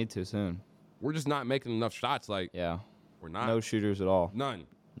 They need to soon. We're just not making enough shots. Like we're not. No shooters at all. None.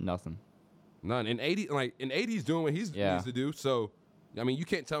 Nothing. None. And AD's doing what he's needs to do. So, I mean, you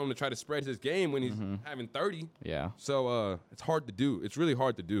can't tell him to try to spread his game when he's having 30. Yeah. So it's hard to do. It's really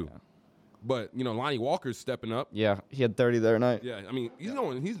hard to do. Yeah. But Lonnie Walker's stepping up. Yeah, he had 30 the other night. Yeah, I mean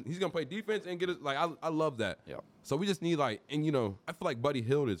he's gonna play defense and get it. Like I love that. Yeah. So we just need I feel like Buddy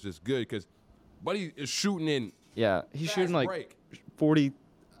Hield is just good because Buddy is shooting in. Yeah, he's shooting like break. 40.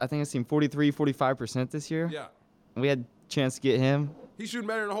 I think I've seen 43, 45% this year. Yeah. We had a chance to get him. He's shooting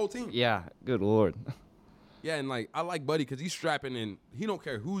better than the whole team. Yeah, good Lord. Yeah, and I like Buddy because he's strapping and he don't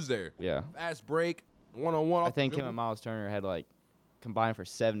care who's there. Yeah. Fast break, 1-on-1. I think him and Miles Turner had combined for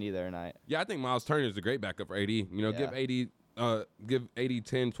 70 the other night. Yeah, I think Miles Turner is a great backup for AD. Give AD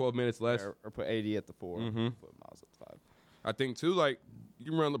 10, 12 minutes less. Or put AD at the 4. Put Miles at the 5. I think too,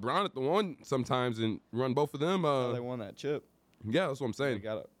 you can run LeBron at the 1 sometimes and run both of them. They won that chip. Yeah, that's what I'm saying.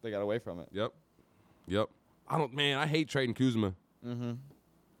 They got away from it. Yep. I hate trading Kuzma.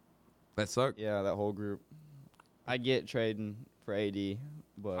 That sucked. Yeah, that whole group. I get trading for AD,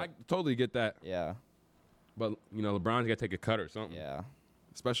 but I totally get that. Yeah. But LeBron's got to take a cut or something. Yeah.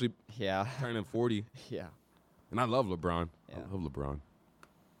 Especially turning 40. Yeah. And I love LeBron. Yeah. I love LeBron.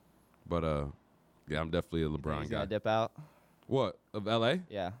 But I'm definitely a LeBron he's guy. Gonna dip out. What, of LA?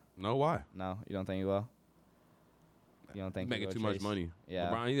 Yeah. No, why? No, you don't think he will? You don't think he's making too much money? Yeah.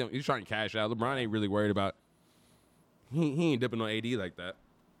 LeBron, he's trying to cash out. LeBron ain't really worried about. He ain't dipping on AD like that.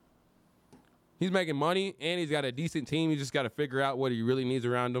 He's making money and he's got a decent team. He just got to figure out what he really needs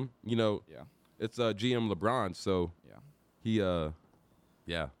around him. Yeah. It's GM LeBron, so he it's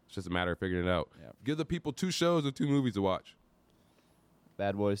just a matter of figuring it out. Yeah. Give the people 2 shows or 2 movies to watch.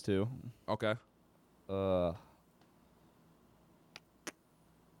 Bad Boys 2. Okay.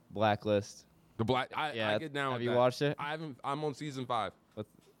 Blacklist. I get down. Have with you that. watched it? I haven't. I'm on season 5 with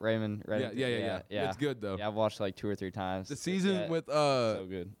Raymond. Yeah. It's good though. Yeah, I've watched 2 or 3 times. The season with so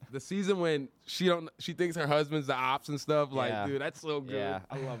good. The season when she thinks her husband's the ops and stuff. Dude, that's so good. Yeah.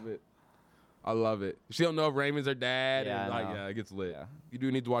 I love it. She don't know if Raymond's her dad. Yeah, and it gets lit. Yeah. You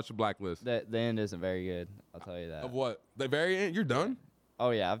do need to watch the Blacklist. The end isn't very good. I'll tell you that. Of what? The very end? You're done?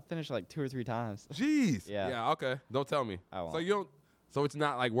 Oh yeah, I've finished 2 or 3 times. Jeez. Yeah. Yeah. Okay. Don't tell me. I won't. So you don't. So it's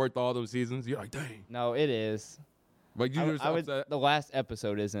not worth all them seasons. You're like, dang. No, it is. But you just upset. The last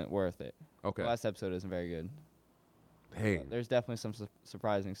episode isn't worth it. Okay. The last episode isn't very good. Dang. There's definitely some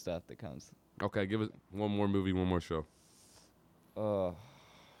surprising stuff that comes. Okay, give us one more movie, one more show. Get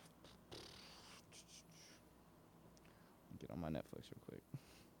on my Netflix real quick.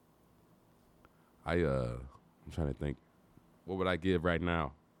 I'm trying to think. What would I give right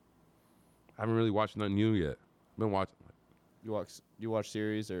now? I haven't really watched nothing new yet. I've been watching. You watch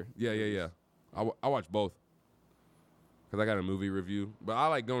series or? Yeah. I watch both. Because I got a movie review. But I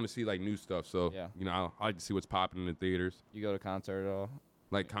like going to see new stuff. So, I like to see what's popping in the theaters. You go to concert at all?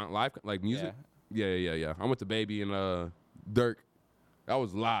 Live music? Yeah. I went to Baby and Dirk. That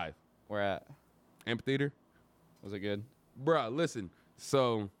was live. Where at? Amphitheater. Was it good? Bruh, listen.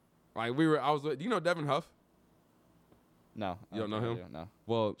 So, I was with, Devin Huff? No. You don't know him? No.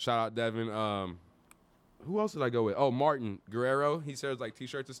 Well, shout out Devin. Who else did I go with? Oh, Martin Guerrero. He sells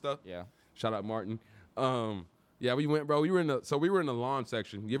T-shirts and stuff. Yeah. Shout out Martin. Yeah, we went, bro. We were in the lawn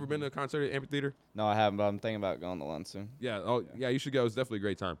section. You ever been to a concert at Amphitheater? No, I haven't, but I'm thinking about going to lunch soon. Yeah. Oh, yeah. You should go. It's definitely a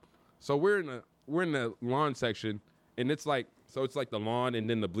great time. So we're in the lawn section, and it's it's the lawn and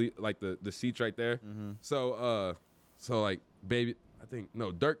then the seats right there. Mm-hmm. So Baby, I think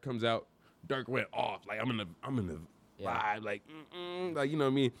Dirk comes out. Dirk went off. I'm in the vibe. You know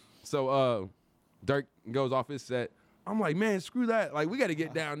what I mean. So Dirk goes off his set. I'm like, man, screw that. We got to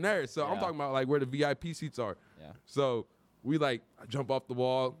get down there. So I'm talking about where the VIP seats are. Yeah. So we I jump off the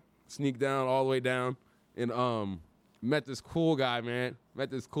wall, sneak down all the way down, and met this cool guy, man. Met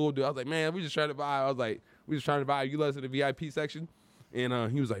this cool dude. I was like, man, we just trying to buy. I was like, we just trying to buy. You let us in the VIP section,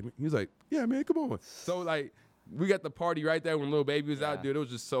 and he was like, yeah, man, come on. So like, we got the party right there when Lil Baby was out, dude. It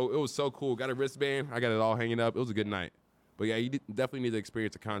was so cool. Got a wristband. I got it all hanging up. It was a good night. But yeah, you definitely need to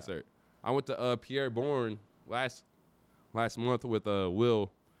experience a concert. I went to Pierre Bourne last month with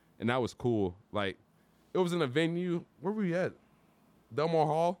Will, and that was cool. Like, it was in a venue. Where were we at? Delmar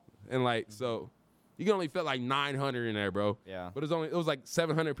Hall, and like so. You can only fit like 900 in there, bro. Yeah. But it was like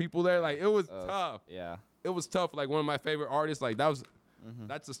 700 people there. Like, it was tough. Yeah. It was tough. Like, one of my favorite artists. Like, that's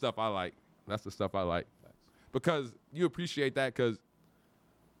the stuff I like. That's the stuff I like. Because you appreciate that because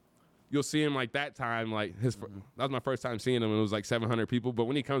you'll see him like that time. Like, that was my first time seeing him, and it was like 700 people. But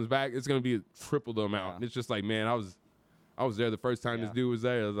when he comes back, it's going to be triple the amount. Yeah. It's just like, man, I was there the first time this dude was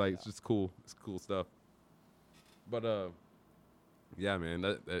there. I was like, it's just cool. It's cool stuff. But, yeah,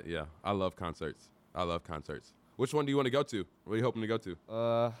 man. Yeah, I love concerts. I love concerts. Which one do you want to go to? What are you hoping to go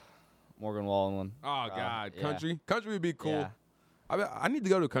to? Morgan Wallen. Oh God, yeah. country would be cool. Yeah. I need to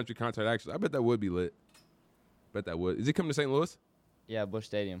go to a country concert actually. I bet that would be lit. Bet that would. Is he coming to St. Louis? Yeah, Busch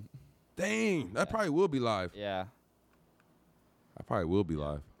Stadium. Dang, that probably will be live. Yeah. I probably will be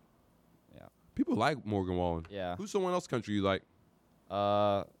live. Yeah. People like Morgan Wallen. Yeah. Who's someone else country you like?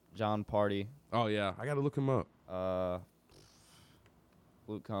 John Party. Oh yeah, I gotta look him up.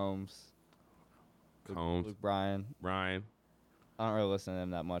 Luke Combs. Combs. Brian. Ryan. I don't really listen to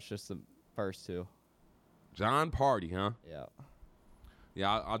them that much. Just the first two. John Party, huh? Yeah.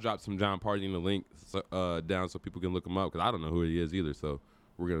 Yeah, I'll drop some John Party in the link down so people can look him up because I don't know who he is either. So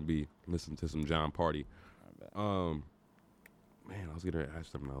we're gonna be listening to some John Party. Man, I was gonna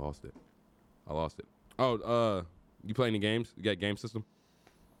ask something. I lost it. Oh, you play any games? You got a game system?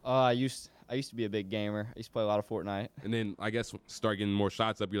 I used to be a big gamer. I used to play a lot of Fortnite. And then I guess start getting more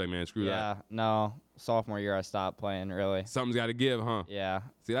shots up. You're like, man, screw that. Yeah. No. Sophomore year, I stopped playing. Really. Something's got to give, huh? Yeah.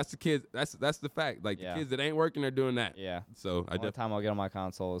 See, that's the kids. That's the fact. Like the kids that ain't working, they're doing that. Yeah. So the only time I'll get on my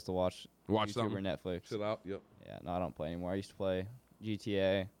console is to watch YouTube something. or Netflix. Chill out. Yep. Yeah. No, I don't play anymore. I used to play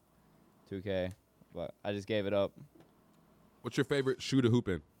GTA, 2K, but I just gave it up. What's your favorite shoe to hoop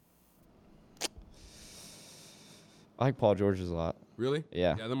in? I like Paul George's a lot. Really?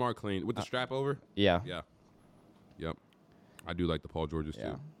 Yeah. Yeah, them are clean with the strap over. Yeah. Yeah. Yep. I do like the Paul Georges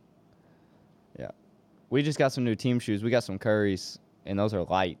too. Yeah. We just got some new team shoes. We got some Currys, and those are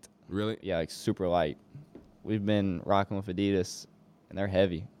light. Really? Yeah, like super light. We've been rocking with Adidas, and they're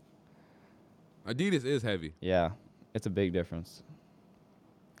heavy. Adidas is heavy. Yeah, it's a big difference.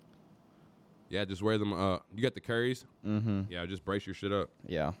 Yeah, just wear them. You got the Currys. Mm-hmm. Yeah, just brace your shit up.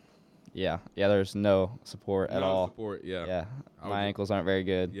 Yeah. There's no support at all. Support. Yeah. Yeah, my ankles aren't very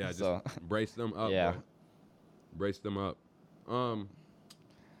good. Yeah, so. just brace them up. Yeah. Bro. Brace them up. I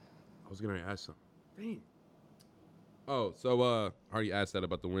was gonna ask something. Dang. Oh, so I already asked that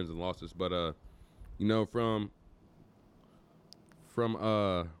about the wins and losses, but you know, from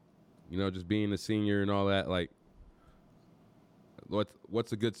you know, just being a senior and all that, like,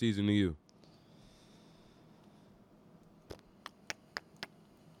 what's a good season to you?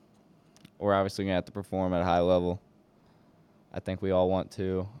 We're obviously gonna have to perform at a high level. I think we all want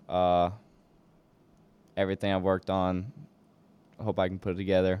to. Everything I've worked on, I hope I can put it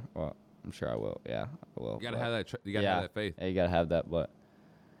together. Well, I'm sure I will. Yeah, I will. You gotta have that. You gotta have that faith. Yeah, you gotta have that.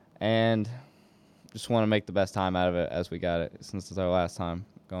 And just want to make the best time out of it as we got it, since it's our last time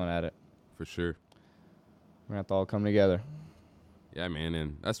going at it. For sure. We're gonna have to all come together. Yeah, man,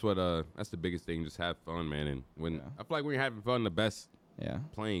 and that's the biggest thing. Just have fun, man. And when I feel like when you're having fun, the best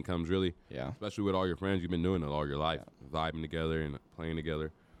playing comes really. Yeah. Especially with all your friends, you've been doing it all your life, vibing together and playing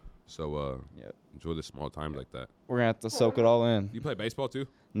together. So enjoy the small times like that. We're gonna have to soak it all in. You play baseball too?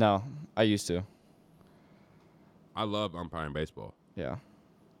 No, I used to. I love umpiring baseball. Yeah.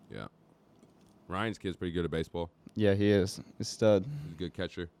 Yeah. Ryan's kid's pretty good at baseball. Yeah, he is. He's a stud. He's a good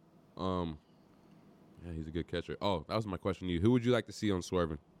catcher. Yeah, he's a good catcher. Oh, that was my question to you. Who would you like to see on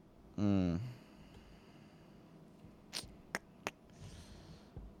Swerving?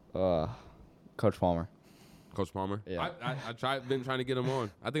 Coach Palmer. Coach Palmer? Yeah. Been trying to get him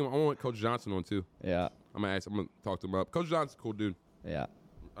on. I think I want Coach Johnson on too. Yeah. I'm gonna talk to him up. Coach Johnson's a cool dude. Yeah.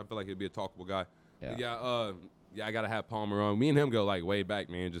 I feel like he'd be a talkable guy. Yeah. Yeah, I gotta have Palmer on. Me and him go like way back,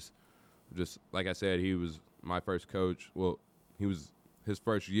 man. Just like I said, he was my first coach. Well, he was his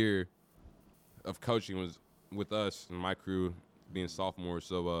first year of coaching was with us and my crew being sophomores.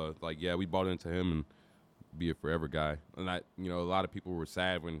 So we bought into him and be a forever guy. And a lot of people were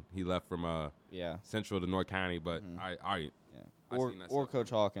sad when he left from Central to North County, but Or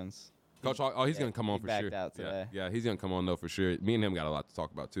Coach Hawkins. Coach he's gonna come on for sure. Out today. Yeah, he's gonna come on though for sure. Me and him got a lot to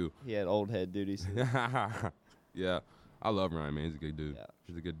talk about too. He had old head duties. Yeah, I love Ryan, man. He's a good dude. Yeah.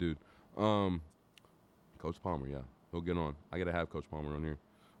 He's a good dude. Coach Palmer, yeah, he'll get on. I gotta have Coach Palmer on here.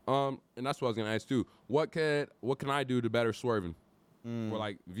 And that's what I was gonna ask too. What can I do to better swerving, for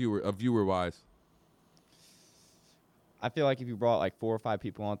like viewer wise? I feel like if you brought like 4 or 5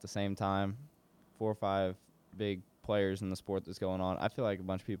 people on at the same time, 4 or 5 big players in the sport that's going on, I feel like a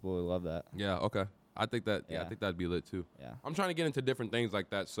bunch of people would love that. Yeah, okay. I think that I Yeah. think that'd be lit too. Yeah. I'm trying to get into different things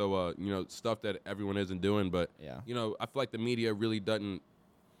like that, so stuff that everyone isn't doing, but Yeah. I feel like the media really doesn't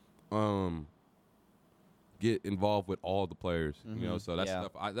get involved with all the players, so that's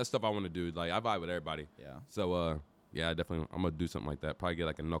Yeah. stuff I want to do. Like I vibe with everybody. Yeah. So yeah, definitely I'm gonna do something like that. Probably get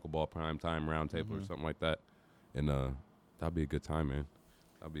like a knuckleball prime time round table or something like that. And that'd be a good time, man.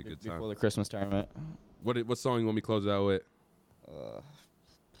 That'd be a good time. Before the Christmas tournament. What song you want me to close it out with?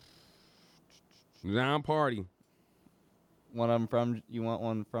 John Party. You want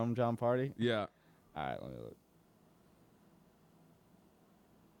one from John Party? Yeah. All right, let me look.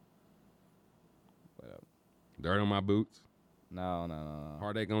 Wait up. Dirt on my boots. No.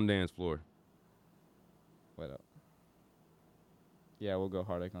 Heartache on dance floor. Wait up. Yeah, we'll go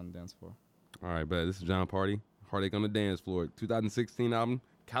Heartache on the dance floor. All right, bet. This is John Party. Heartache on the dance floor. 2016 album.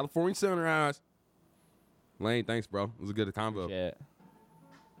 California Sunrise. Lane, thanks, bro. It was a good combo. Shit.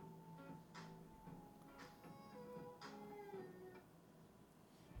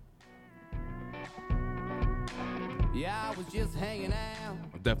 Yeah, I was just hanging out.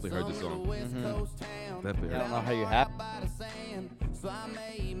 I've definitely heard this Some song. little West Coast town. Definitely I heard don't it. know how you have. By the sand, so I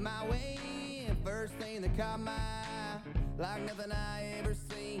made my way in. First thing that caught my eye, like nothing I ever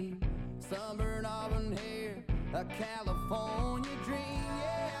seen. Sunburned auburn hair, a California dream.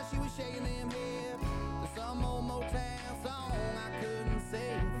 Yeah.